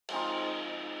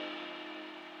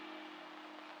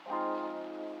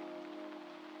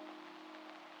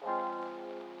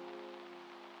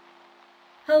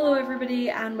Hello everybody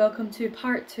and welcome to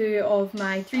part 2 of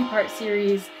my 3-part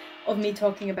series of me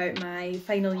talking about my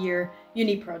final year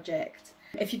uni project.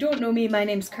 If you don't know me, my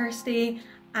name's Kirsty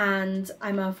and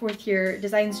I'm a 4th year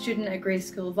design student at Grey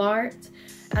School of Art,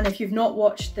 and if you've not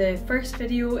watched the first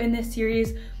video in this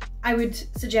series, I would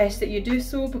suggest that you do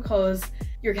so because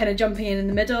you're kind of jumping in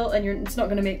the middle and it's not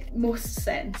going to make most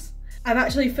sense. I've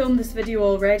actually filmed this video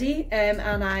already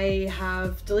and I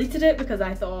have deleted it because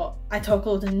I thought I talk a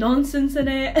lot of nonsense in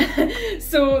it.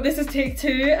 So this is take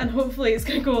 2 and hopefully it's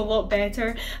going to go a lot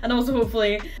better, and also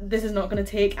hopefully this is not going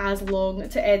to take as long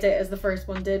to edit as the first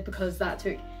one did because that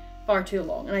took far too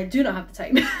long and I do not have the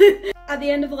time. At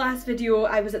the end of the last video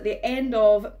I was at the end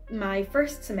of my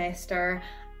first semester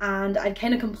and I'd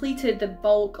kind of completed the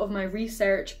bulk of my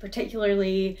research,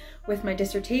 particularly with my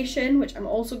dissertation, which I'm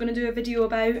also going to do a video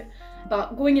about.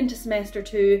 But going into semester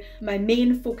 2, my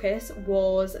main focus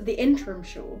was the interim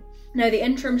show. Now the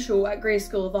interim show at Grey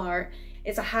School of Art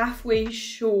is a halfway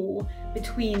show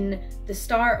between the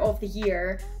start of the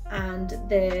year and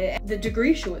the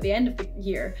degree show at the end of the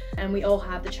year, and we all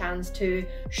have the chance to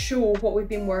show what we've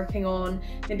been working on,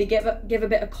 maybe give a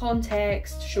bit of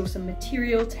context, show some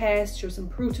material tests, show some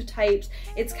prototypes.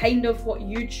 It's kind of what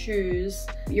you choose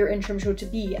your interim show to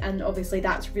be, and obviously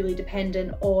that's really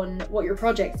dependent on what your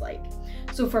project's like.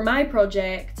 So for my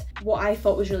project, what I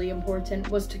thought was really important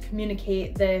was to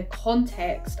communicate the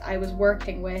context I was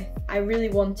working with. I really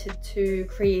wanted to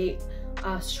create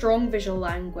a strong visual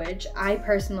language. I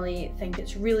personally think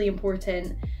it's really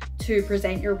important to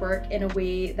present your work in a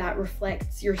way that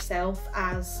reflects yourself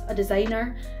as a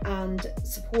designer and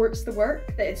supports the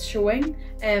work that it's showing.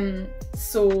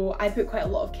 So I put quite a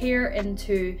lot of care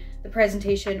into the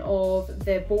presentation of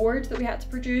the board that we had to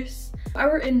produce.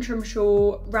 Our interim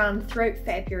show ran throughout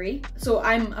February, so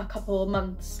I'm a couple of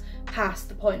months past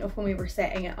the point of when we were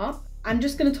setting it up. I'm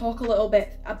just going to talk a little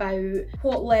bit about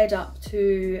what led up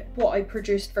to what I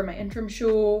produced for my interim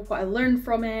show, what I learned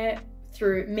from it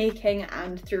through making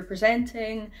and through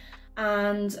presenting,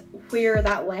 and where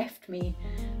that left me.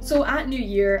 So at New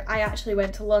Year, I actually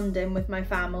went to London with my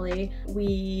family.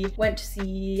 We went to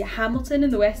see Hamilton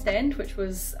in the West End, which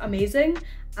was amazing,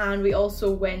 and we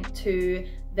also went to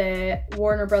the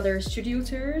Warner Brothers studio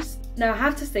tours. Now I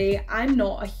have to say, I'm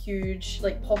not a huge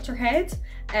Potterhead.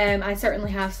 I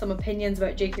certainly have some opinions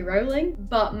about J.K. Rowling,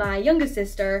 but my youngest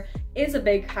sister is a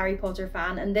big Harry Potter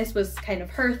fan and this was kind of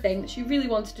her thing that she really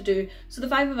wanted to do, so the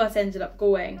 5 of us ended up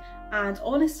going, and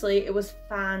honestly it was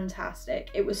fantastic.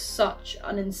 It was such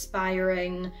an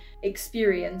inspiring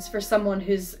experience for someone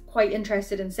who's quite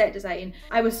interested in set design.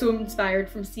 I was so inspired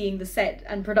from seeing the set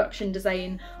and production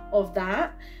design of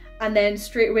that, and then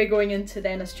straight away going into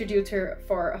then a studio tour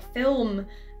for a film.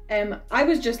 I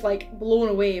was just blown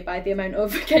away by the amount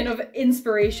of kind of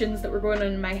inspirations that were going on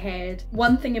in my head.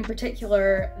 One thing in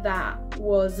particular that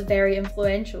was very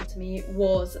influential to me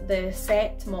was the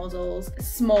set models,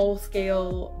 small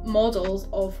scale models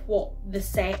of what the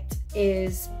set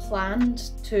is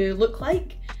planned to look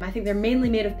like. I think they're mainly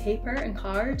made of paper and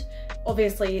card.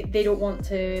 Obviously they don't want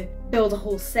to build a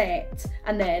whole set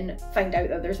and then find out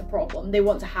that there's a problem. They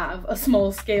want to have a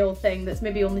small scale thing that's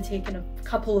maybe only taken a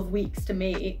couple of weeks to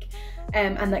make,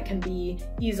 and that can be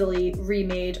easily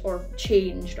remade or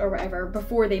changed or whatever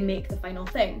before they make the final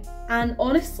thing. And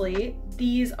honestly,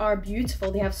 these are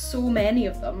beautiful. They have so many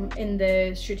of them in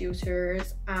the studio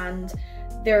tours and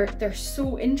they're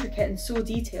so intricate and so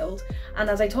detailed. And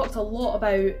as I talked a lot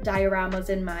about dioramas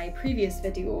in my previous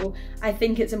video, I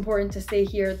think it's important to say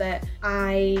here that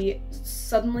I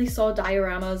suddenly saw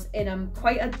dioramas in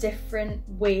quite a different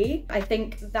way. I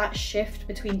think that shift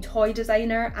between toy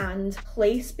designer and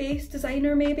place-based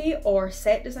designer maybe, or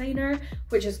set designer,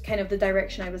 which is kind of the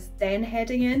direction I was then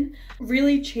heading in,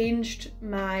 really changed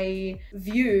my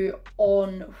view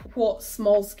on what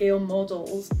small scale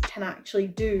models can actually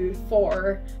do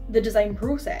for the design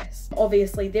process.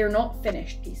 Obviously they're not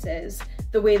finished pieces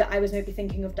the way that I was maybe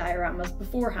thinking of dioramas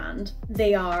beforehand.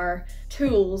 They are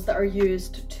tools that are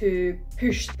used to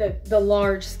push the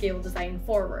large scale design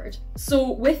forward.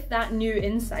 So with that new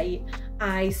insight,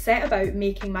 I set about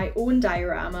making my own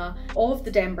diorama of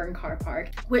the Denburn car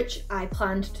park, which I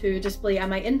planned to display at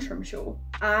my interim show.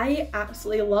 I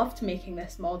absolutely loved making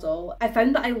this model. I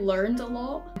found that I learned a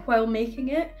lot while making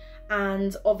it,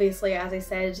 and obviously, as I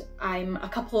said, I'm a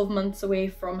couple of months away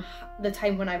from the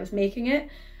time when I was making it,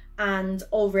 and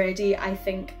already I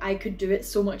think I could do it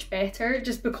so much better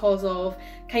just because of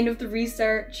kind of the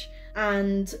research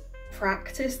and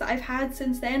practice that I've had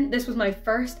since then. This was my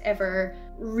first ever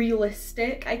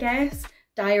realistic, I guess,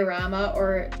 diorama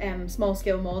or small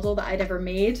scale model that I'd ever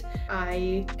made.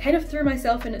 I kind of threw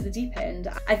myself in at the deep end.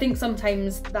 I think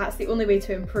sometimes that's the only way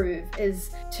to improve,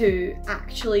 is to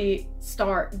actually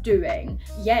start doing.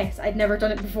 Yes, I'd never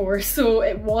done it before, so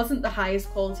it wasn't the highest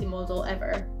quality model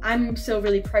ever. I'm still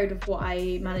really proud of what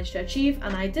I managed to achieve,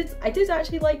 and I did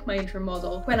actually like my interim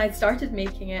model. When I started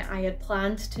making it, I had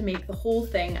planned to make the whole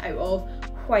thing out of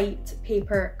white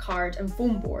paper, card and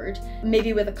foam board,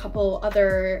 maybe with a couple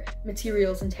other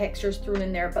materials and textures thrown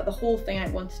in there, but the whole thing I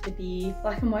wanted to be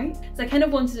black and white. So I kind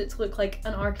of wanted it to look like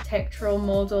an architectural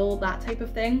model, that type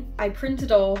of thing. I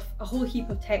printed off a whole heap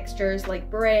of textures like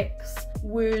bricks,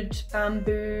 wood,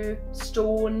 bamboo,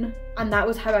 stone, and that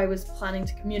was how I was planning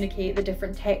to communicate the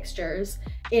different textures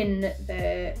in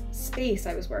the space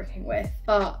I was working with.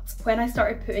 But when I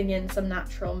started putting in some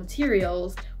natural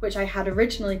materials, which I had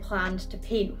originally planned to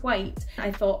paint white,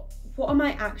 I thought, what am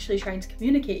I actually trying to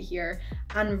communicate here?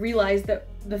 And realised that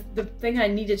the thing I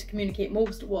needed to communicate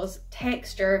most was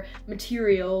texture,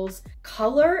 materials,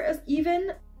 colour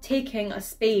even. Taking a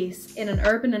space in an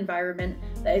urban environment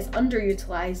that is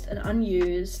underutilised and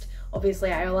unused.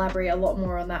 Obviously I elaborate a lot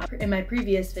more on that in my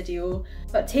previous video,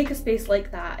 but take a space like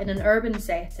that in an urban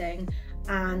setting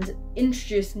and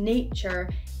introduce nature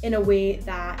in a way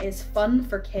that is fun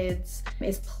for kids,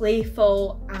 is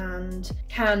playful and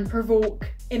can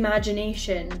provoke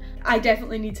imagination. I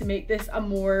definitely need to make this a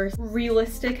more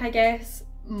realistic, I guess,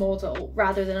 model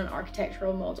rather than an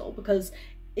architectural model, because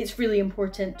it's really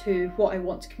important to what I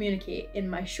want to communicate in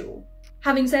my show.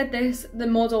 Having said this, the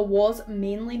model was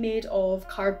mainly made of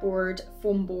cardboard,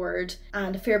 foam board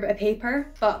and a fair bit of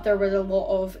paper, but there was a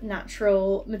lot of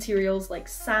natural materials like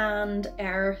sand,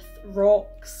 earth,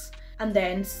 rocks, and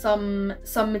then some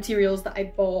materials that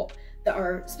I bought that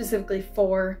are specifically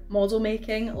for model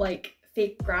making, like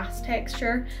fake grass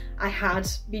texture. I had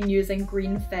been using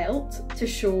green felt to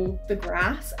show the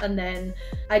grass, and then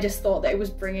I just thought that it was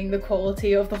bringing the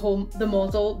quality of the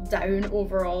model down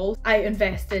overall. I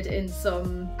invested in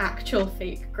some actual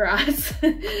fake grass,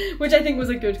 which I think was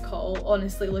a good call,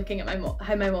 honestly, looking at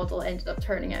how my model ended up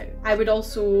turning out. I would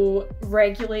also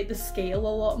regulate the scale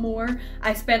a lot more.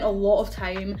 I spent a lot of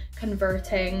time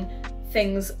converting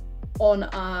things on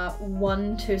a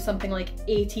 1 to something like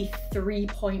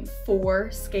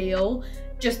 83.4 scale,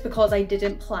 just because I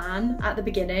didn't plan at the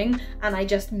beginning and I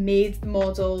just made the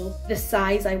model the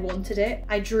size I wanted it.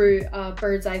 I drew a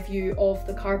bird's eye view of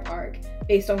the car park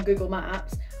based on Google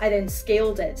Maps. I then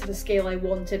scaled it to the scale I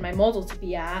wanted my model to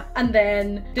be at, and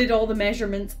then did all the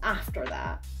measurements after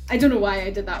that. I don't know why I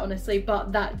did that, honestly,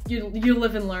 but that you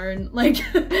live and learn, like,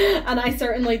 and I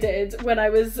certainly did when I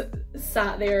was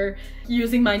sat there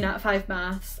using my Nat 5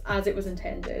 maths as it was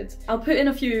intended. I'll put in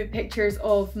a few pictures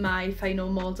of my final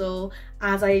model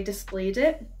as I displayed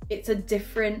it. It's a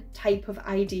different type of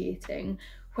ideating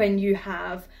when you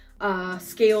have a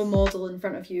scale model in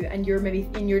front of you and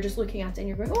you're just looking at it and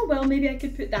you're going, oh well, maybe I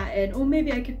could put that in, oh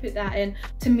maybe I could put that in.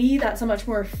 To me, that's a much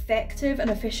more effective and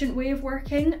efficient way of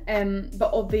working, but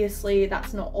obviously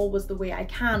that's not always the way I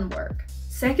can work.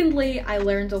 Secondly, I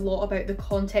learned a lot about the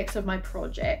context of my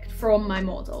project from my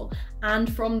model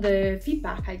and from the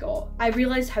feedback I got. I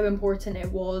realised how important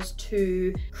it was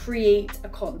to create a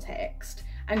context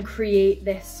and create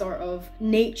this sort of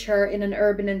nature in an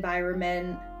urban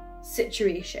environment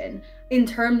situation. In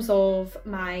terms of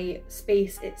my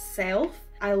space itself,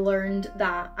 I learned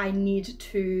that I need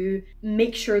to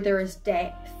make sure there is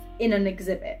depth in an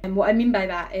exhibit. And what I mean by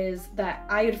that is that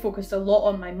I had focused a lot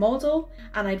on my model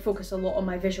and I'd focused a lot on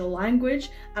my visual language,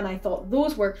 and I thought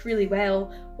those worked really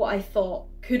well. What I thought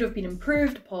could have been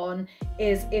improved upon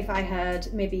is if I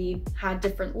had maybe had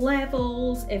different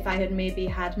levels, if I had maybe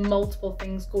had multiple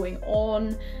things going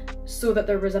on, so that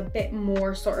there was a bit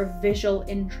more sort of visual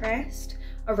interest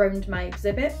around my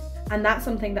exhibit. And that's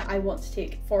something that I want to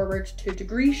take forward to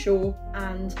degree show.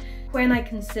 And when I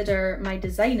consider my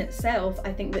design itself,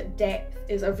 I think that depth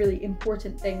is a really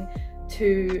important thing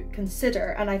to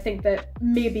consider, and I think that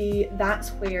maybe that's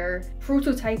where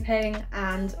prototyping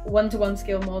and one-to-one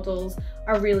scale models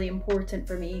are really important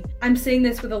for me. I'm saying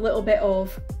this with a little bit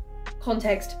of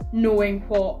context, knowing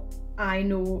what I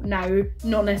know now,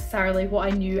 not necessarily what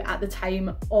I knew at the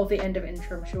time of the end of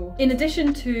Interim show. In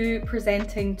addition to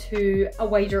presenting to a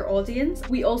wider audience,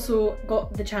 we also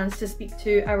got the chance to speak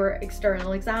to our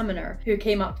external examiner who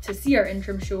came up to see our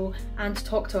Interim show and to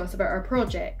talk to us about our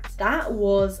projects. That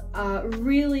was a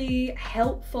really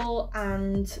helpful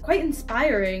and quite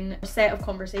inspiring set of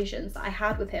conversations that I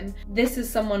had with him. This is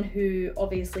someone who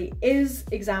obviously is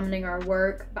examining our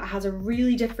work but has a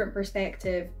really different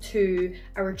perspective to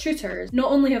our tutor, tutors.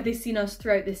 Not only have they seen us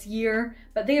throughout this year,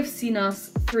 but they have seen us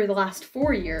through the last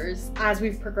 4 years as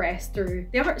we've progressed through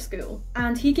the art school.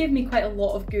 And he gave me quite a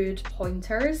lot of good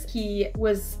pointers. He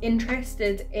was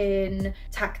interested in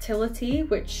tactility,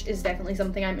 which is definitely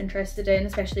something I'm interested in,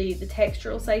 especially the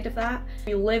textural side of that.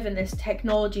 We live in this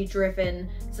technology-driven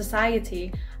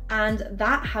society, and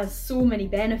that has so many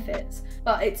benefits.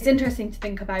 But it's interesting to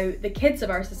think about the kids of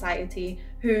our society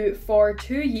who for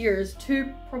 2 years,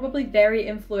 2 probably very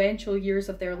influential years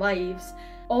of their lives,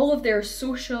 all of their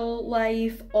social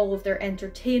life, all of their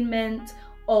entertainment,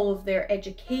 all of their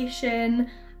education,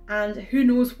 and who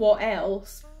knows what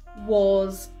else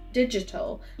was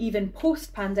digital. Even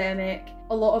post-pandemic,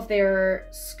 a lot of their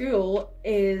school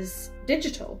is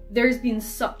digital. There's been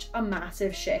such a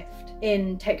massive shift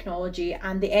in technology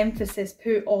and the emphasis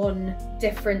put on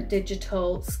different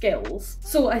digital skills.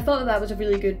 So I thought that was a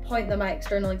really good point that my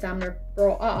external examiner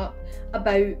brought up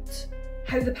about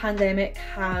how the pandemic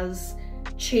has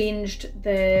changed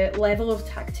the level of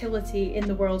tactility in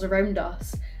the world around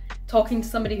us. Talking to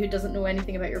somebody who doesn't know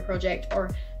anything about your project or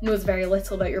knows very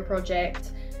little about your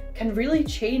project can really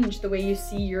change the way you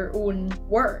see your own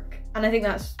work. And I think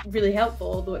that's really helpful,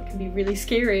 although it can be really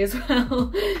scary as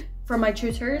well. From my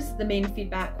tutors, the main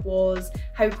feedback was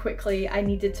how quickly I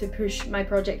needed to push my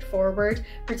project forward,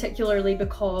 particularly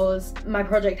because my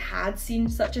project had seen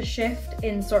such a shift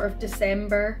in sort of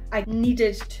December. I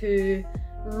needed to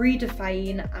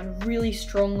redefine and really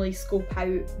strongly scope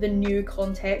out the new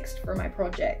context for my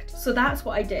project. So that's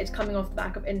what I did coming off the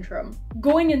back of Interim.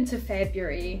 Going into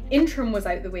February, Interim was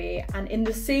out the way, and in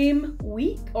the same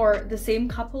week or the same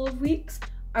couple of weeks,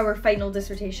 our final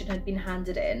dissertation had been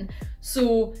handed in.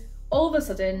 So all of a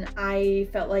sudden, I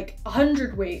felt like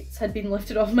 100 weights had been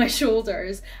lifted off my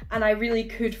shoulders, and I really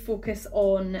could focus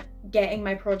on getting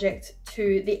my project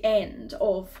to the end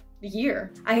of the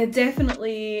year. I had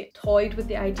definitely toyed with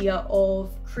the idea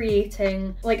of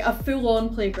creating like a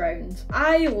full-on playground.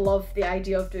 I love the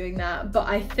idea of doing that, but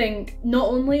I think not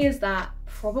only is that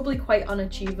probably quite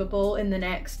unachievable in the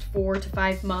next 4 to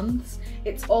 5 months,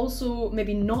 it's also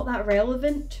maybe not that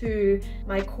relevant to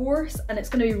my course, and it's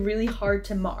going to be really hard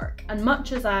to mark. And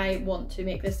much as I want to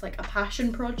make this like a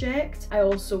passion project, I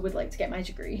also would like to get my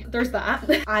degree. There's that.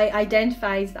 I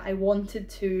identified that I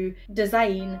wanted to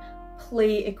design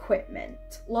play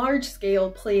equipment,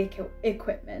 large-scale play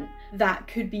equipment that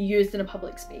could be used in a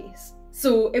public space.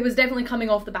 So it was definitely coming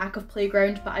off the back of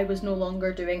playground, but I was no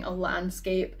longer doing a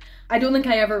landscape. I don't think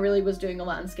I ever really was doing a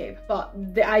landscape, but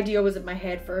the idea was in my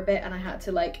head for a bit and I had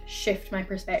to like shift my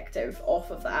perspective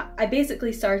off of that. I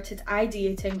basically started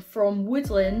ideating from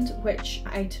woodland, which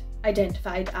I'd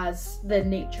identified as the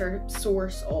nature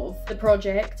source of the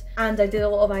project, and I did a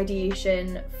lot of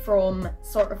ideation from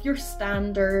sort of your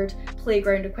standard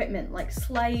playground equipment like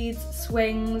slides,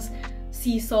 swings,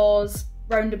 seesaws,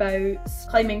 roundabouts,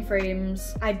 climbing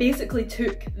frames. I basically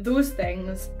took those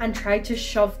things and tried to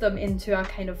shove them into a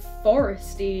kind of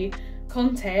foresty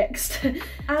context,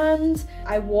 and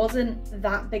I wasn't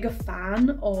that big a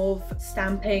fan of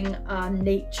stamping a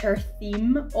nature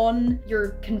theme on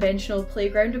your conventional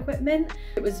playground equipment.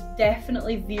 It was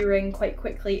definitely veering quite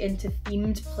quickly into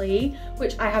themed play,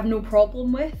 which I have no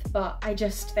problem with, but I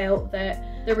just felt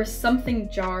that there was something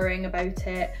jarring about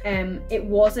it. It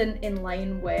wasn't in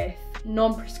line with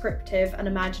non-prescriptive and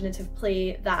imaginative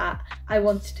play that I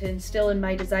wanted to instill in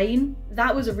my design.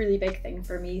 That was a really big thing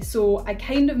for me, so I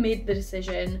kind of made the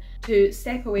decision to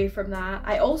step away from that.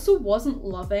 I also wasn't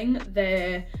loving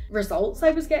the results I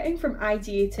was getting from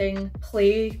ideating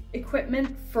play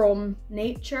equipment from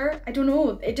nature. I don't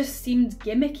know, it just seemed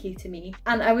gimmicky to me,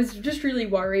 and I was just really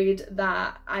worried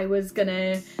that I was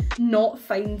gonna not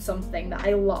find something that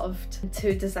I loved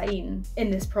to design in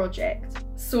this project.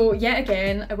 So yet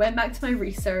again, I went back to my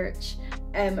research,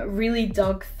 really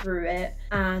dug through it,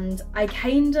 and I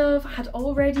kind of had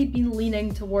already been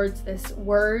leaning towards this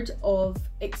word of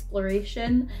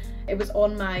exploration. It was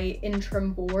on my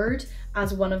Interim board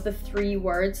as one of the 3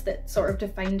 words that sort of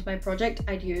defined my project.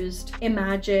 I'd used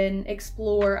imagine,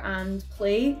 explore, and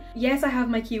play. Yes, I have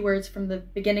my keywords from the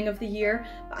beginning of the year,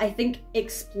 but I think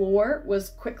explore was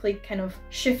quickly kind of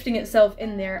shifting itself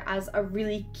in there as a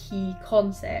really key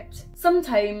concept.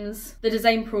 Sometimes the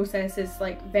design process is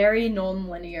like very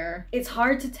non-linear. It's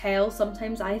hard to tell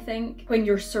sometimes, I think, when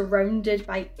you're surrounded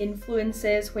by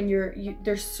influences, when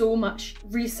there's so much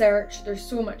research, there's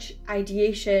so much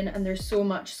ideation, and there's so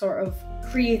much sort of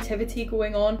creativity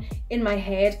going on in my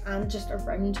head and just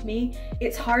around me.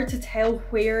 It's hard to tell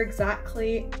where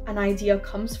exactly an idea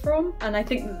comes from, and I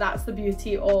think that that's the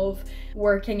beauty of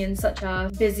working in such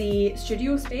a busy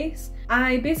studio space.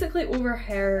 I basically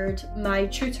overheard my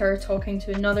tutor talking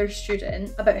to another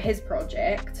student about his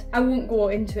project. I won't go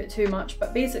into it too much,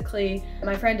 but basically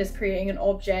my friend is creating an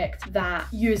object that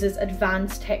uses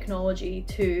advanced technology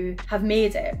to have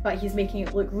made it, but he's making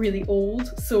it look really old,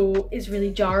 so it's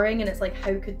really jarring, and it's like,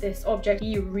 how could this object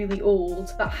be really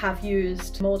old but have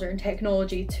used modern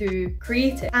technology to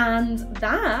create it? And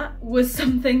that was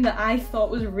something that I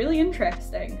thought was really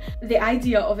interesting. The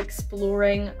idea of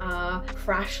exploring a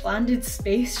crash-landed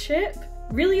spaceship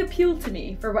really appealed to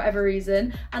me for whatever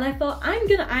reason, and I thought, I'm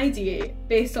gonna ideate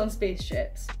based on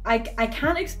spaceships. I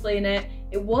can't explain it.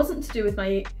 It wasn't to do with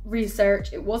my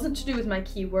research, it wasn't to do with my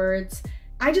keywords.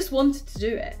 I just wanted to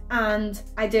do it, and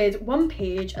I did one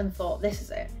page and thought, this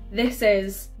is it. This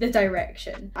is the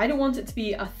direction. I don't want it to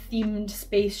be a themed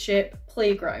spaceship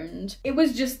playground. It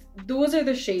was just, those are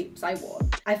the shapes I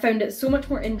want. I found it so much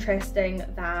more interesting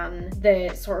than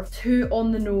the sort of too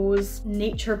on the nose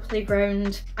nature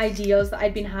playground ideas that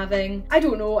I'd been having. I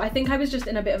don't know, I think I was just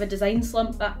in a bit of a design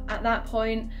slump at that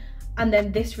point. And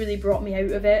then this really brought me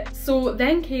out of it. So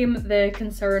then came the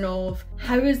concern of,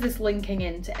 how is this linking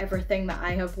into everything that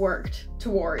I have worked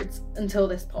towards until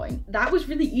this point? That was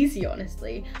really easy,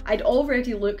 honestly. I'd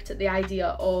already looked at the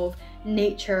idea of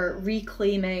nature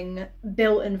reclaiming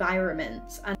built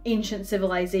environments and ancient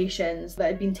civilizations that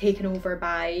had been taken over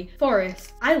by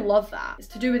forests. I love that. It's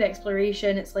to do with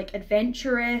exploration, it's like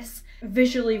adventurous,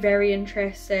 visually very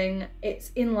interesting, it's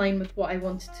in line with what I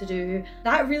wanted to do.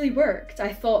 That really worked.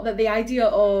 I thought that the idea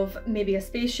of maybe a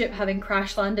spaceship having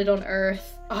crash landed on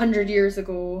Earth 100 years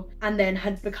ago and then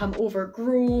had become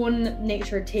overgrown,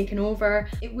 nature had taken over,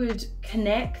 it would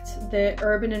connect the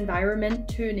urban environment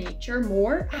to nature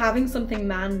more. Having something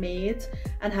man-made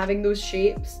and having those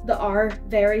shapes that are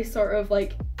very sort of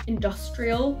like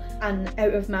industrial and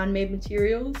out of man-made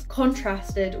materials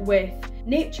contrasted with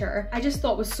nature, I just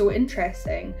thought was so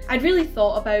interesting. I'd really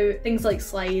thought about things like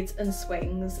slides and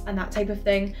swings and that type of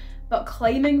thing, but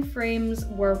climbing frames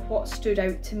were what stood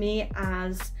out to me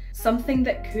as something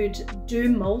that could do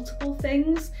multiple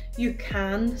things. You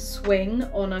can swing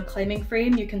on a climbing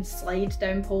frame, you can slide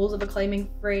down poles of a climbing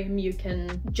frame, you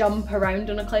can jump around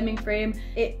on a climbing frame.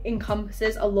 It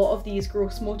encompasses a lot of these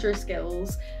gross motor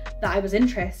skills that I was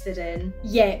interested in,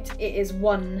 yet it is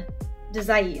one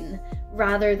design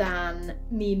rather than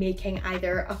me making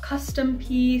either a custom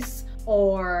piece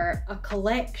or a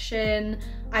collection.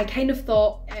 I kind of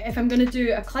thought, if I'm going to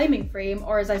do a climbing frame,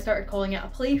 or as I started calling it, a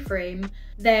play frame,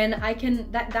 then I can,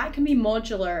 that can be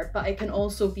modular, but it can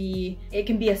also be, it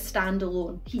can be a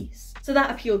standalone piece. So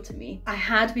that appealed to me. I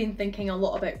had been thinking a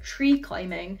lot about tree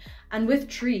climbing, and with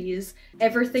trees,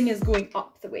 everything is going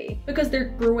up the way because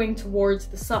they're growing towards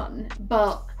the sun.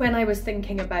 But when I was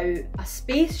thinking about a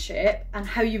spaceship and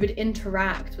how you would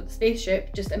interact with a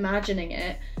spaceship, just imagining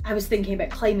it, I was thinking about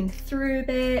climbing through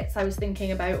bits. I was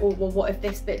thinking about, oh, well, what if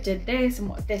this bit did this, and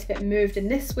what if this bit moved in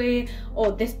this way,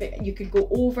 or this bit you could go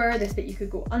over, this bit you could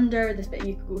go under, this bit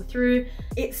you could go through.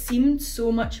 It seemed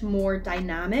so much more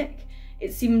dynamic.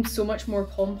 It seemed so much more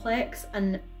complex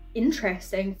and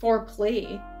interesting for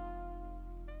play.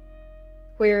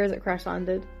 Where is it crash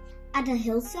landed? At a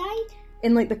hillside.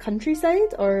 In like the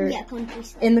countryside, or? Yeah,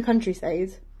 countryside. In the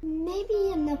countryside.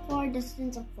 Maybe in the far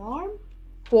distance a farm.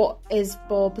 What is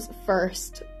Bob's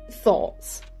first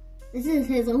thoughts? This is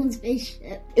his own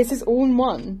spaceship. It's his own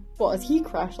one. What, has he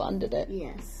crash landed it?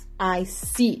 Yes. I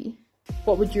see.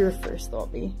 What would your first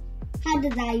thought be? How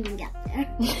did I even get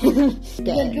there?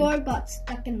 The door got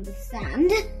stuck in the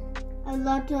sand. A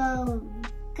lot of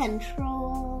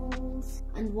controls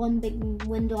and one big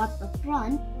window at the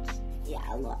front. Yeah,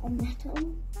 a lot of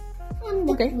metal. And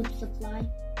the food supply.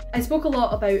 I spoke a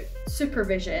lot about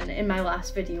supervision in my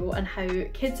last video and how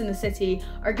kids in the city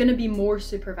are going to be more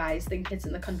supervised than kids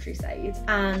in the countryside.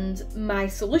 And my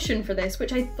solution for this,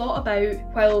 which I thought about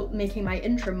while making my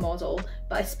interim model,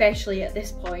 but especially at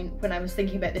this point when I was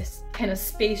thinking about this kind of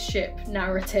spaceship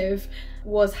narrative,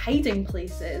 was hiding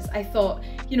places. I thought,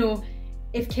 you know,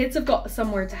 if kids have got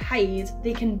somewhere to hide,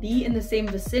 they can be in the same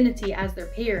vicinity as their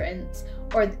parents,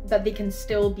 but they can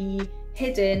still be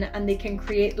hidden, and they can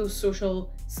create those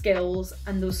social skills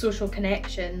and those social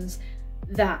connections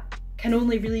that can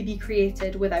only really be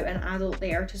created without an adult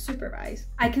there to supervise.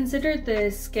 I considered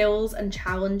the skills and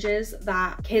challenges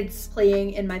that kids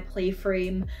playing in my play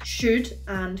frame should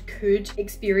and could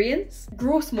experience.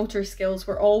 Gross motor skills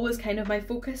were always kind of my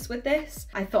focus with this.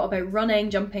 I thought about running,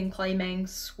 jumping, climbing,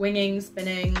 swinging,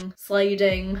 spinning,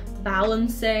 sliding,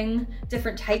 balancing,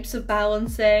 different types of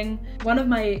balancing. One of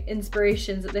my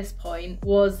inspirations at this point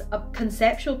was a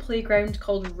conceptual playground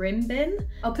called Rimbin.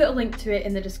 I'll put a link to it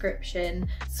in the description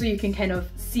so you can can kind of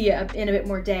see it in a bit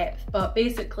more depth. But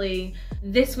basically,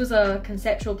 this was a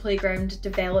conceptual playground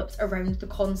developed around the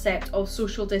concept of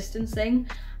social distancing.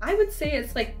 I would say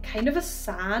it's like kind of a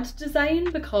sad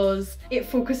design because it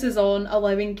focuses on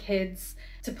allowing kids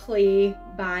to play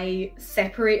by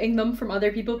separating them from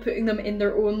other people, putting them in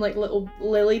their own like little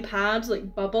lily pad,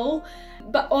 like bubble.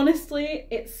 But honestly,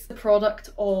 it's the product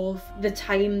of the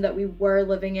time that we were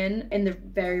living in the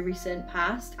very recent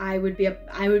past. I would be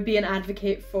an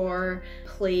advocate for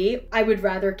play. I would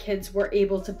rather kids were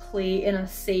able to play in a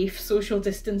safe, social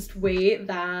distanced way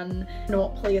than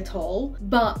not play at all.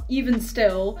 But even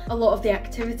still, a lot of the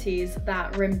activities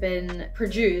that Rimbin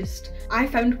produced, I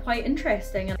found quite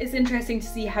interesting. It's interesting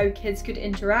to see how kids could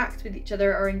interact with each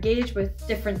other or engage with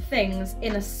different things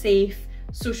in a safe,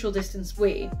 social distance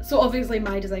way. So obviously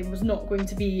my design was not going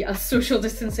to be a social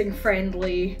distancing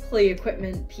friendly play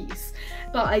equipment piece,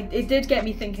 but it did get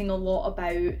me thinking a lot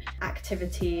about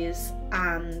activities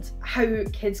and how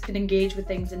kids can engage with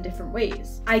things in different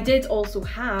ways. I did also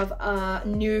have a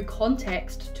new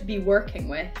context to be working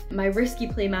with. My Risky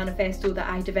Play manifesto that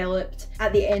I developed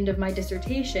at the end of my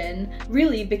dissertation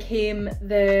really became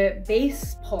the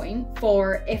base point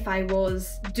for if I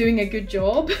was doing a good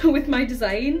job with my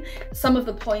design. Some of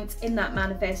the points in that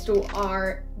manifesto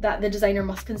are that the designer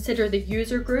must consider the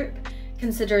user group,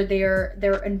 consider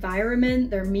their environment,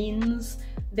 their means,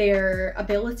 their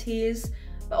abilities,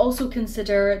 but also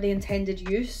consider the intended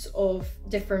use of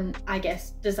different, I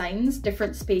guess, designs,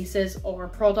 different spaces or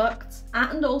products,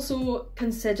 and also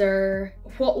consider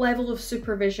what level of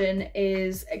supervision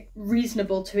is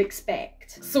reasonable to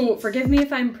expect. So forgive me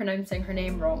if I'm pronouncing her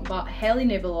name wrong, but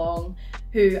Helene Belong,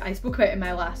 who I spoke about in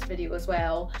my last video as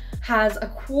well, has a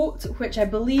quote which I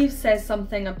believe says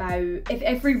something about if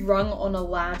every rung on a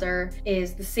ladder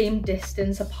is the same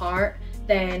distance apart,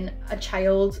 then a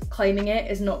child climbing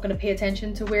it is not going to pay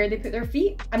attention to where they put their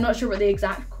feet. I'm not sure what the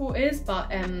exact quote is,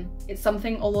 but it's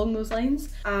something along those lines.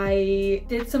 I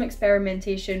did some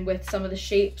experimentation with some of the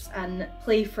shapes and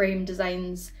play frame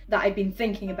designs that I'd been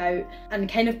thinking about and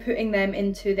kind of putting them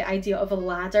into the idea of a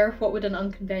ladder. What would an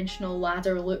unconventional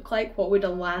ladder look like? What would a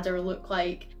ladder look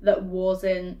like that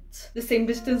wasn't the same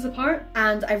distance apart?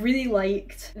 And I really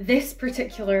liked this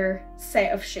particular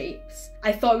set of shapes.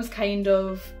 I thought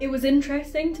it was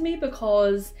interesting to me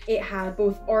because it had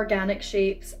both organic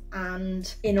shapes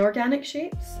and inorganic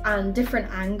shapes and different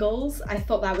angles. I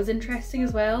thought that was interesting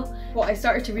as well. What I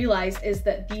started to realise is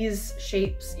that these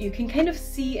shapes you can kind of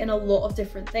see in a lot of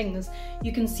different things.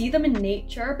 You can see them in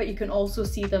nature, but you can also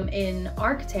see them in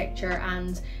architecture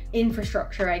and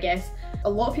infrastructure, I guess. A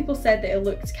lot of people said that it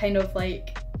looked kind of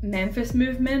like Memphis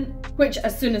movement, which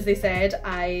as soon as they said,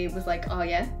 I was like, oh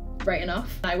yeah, right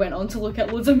enough. I went on to look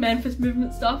at loads of Memphis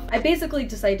movement stuff. I basically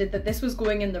decided that this was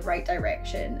going in the right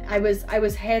direction. I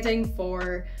was heading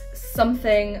for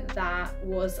something that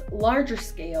was larger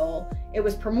scale. It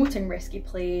was promoting risky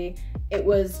play. It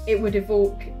would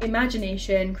evoke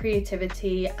imagination,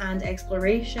 creativity, and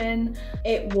exploration.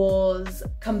 It was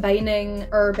combining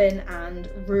urban and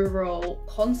rural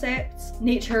concepts.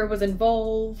 Nature was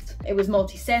involved. It was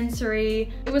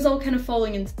multi-sensory. It was all kind of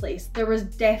falling into place. There was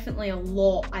definitely a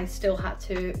lot I still had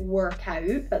to work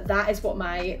out, but that is what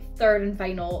my third and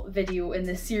final video in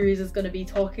this series is going to be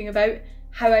talking about,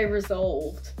 how I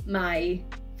resolved my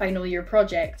final year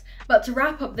project. But to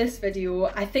wrap up this video,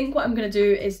 I think what I'm going to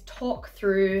do is talk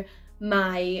through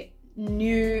my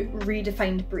new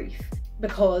redefined brief,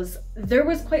 because there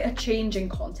was quite a change in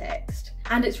context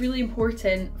and it's really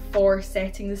important for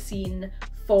setting the scene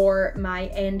for my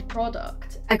end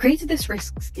product. I created this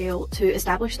risk scale to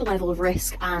establish the level of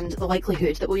risk and the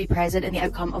likelihood that will be present in the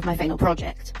outcome of my final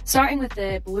project. Starting with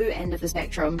the blue end of the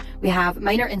spectrum, we have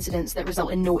minor incidents that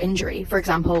result in no injury. For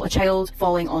example, a child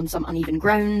falling on some uneven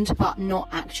ground, but not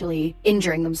actually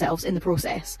injuring themselves in the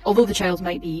process. Although the child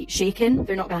might be shaken,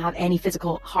 they're not going to have any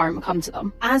physical harm come to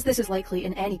them. As this is likely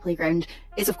in any playground,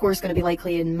 it's of course going to be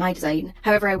likely in my design.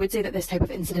 However, I would say that this type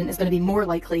of incident is going to be more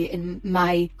likely in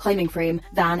my climbing frame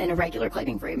than in a regular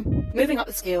climbing frame. Moving up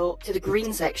the scale to the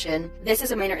green section, this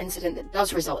is a minor incident that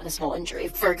does result in a small injury.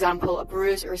 For example, a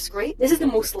bruise or a scrape. This is the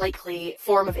most likely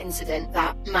form of incident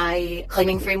that my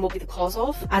climbing frame will be the cause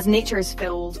of, as nature is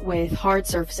filled with hard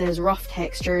surfaces, rough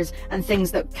textures, and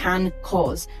things that can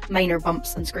cause minor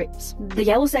bumps and scrapes. The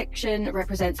yellow section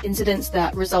represents incidents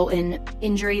that result in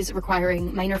injuries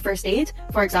requiring minor first aid.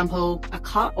 For example, a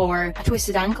cut or a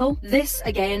twisted ankle. This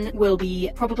again will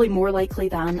be probably more likely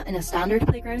than in a standard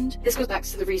playground. This goes back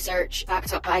to the research research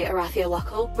backed up by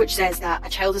which says that a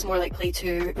child is more likely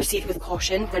to proceed with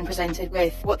caution when presented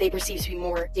with what they perceive to be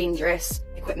more dangerous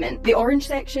equipment. The orange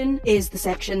section is the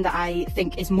section that I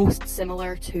think is most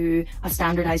similar to a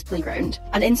standardised playground.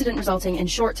 An incident resulting in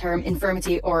short-term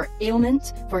infirmity or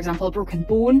ailment, for example a broken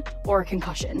bone or a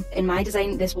concussion. In my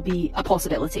design this will be a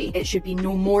possibility. It should be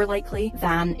no more likely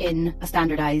than in a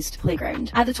standardised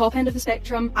playground. At the top end of the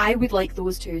spectrum, I would like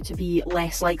those two to be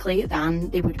less likely than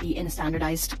they would be in a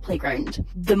standardised playground.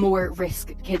 The more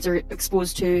risk kids are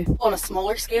exposed to on a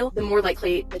smaller scale, the more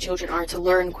likely the children are to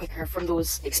learn quicker from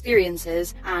those experiences,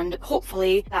 and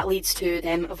hopefully that leads to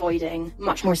them avoiding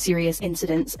much more serious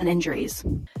incidents and injuries.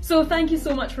 So thank you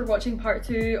so much for watching part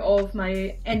 2 of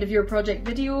my end of year project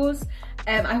videos.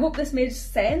 I hope this made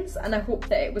sense and I hope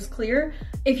that it was clear.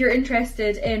 If you're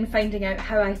interested in finding out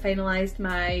how I finalised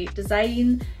my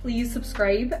design, please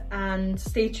subscribe and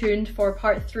stay tuned for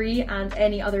part 3 and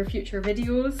any other future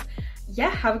videos.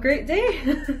 Yeah, have a great day.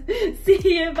 See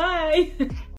you, bye.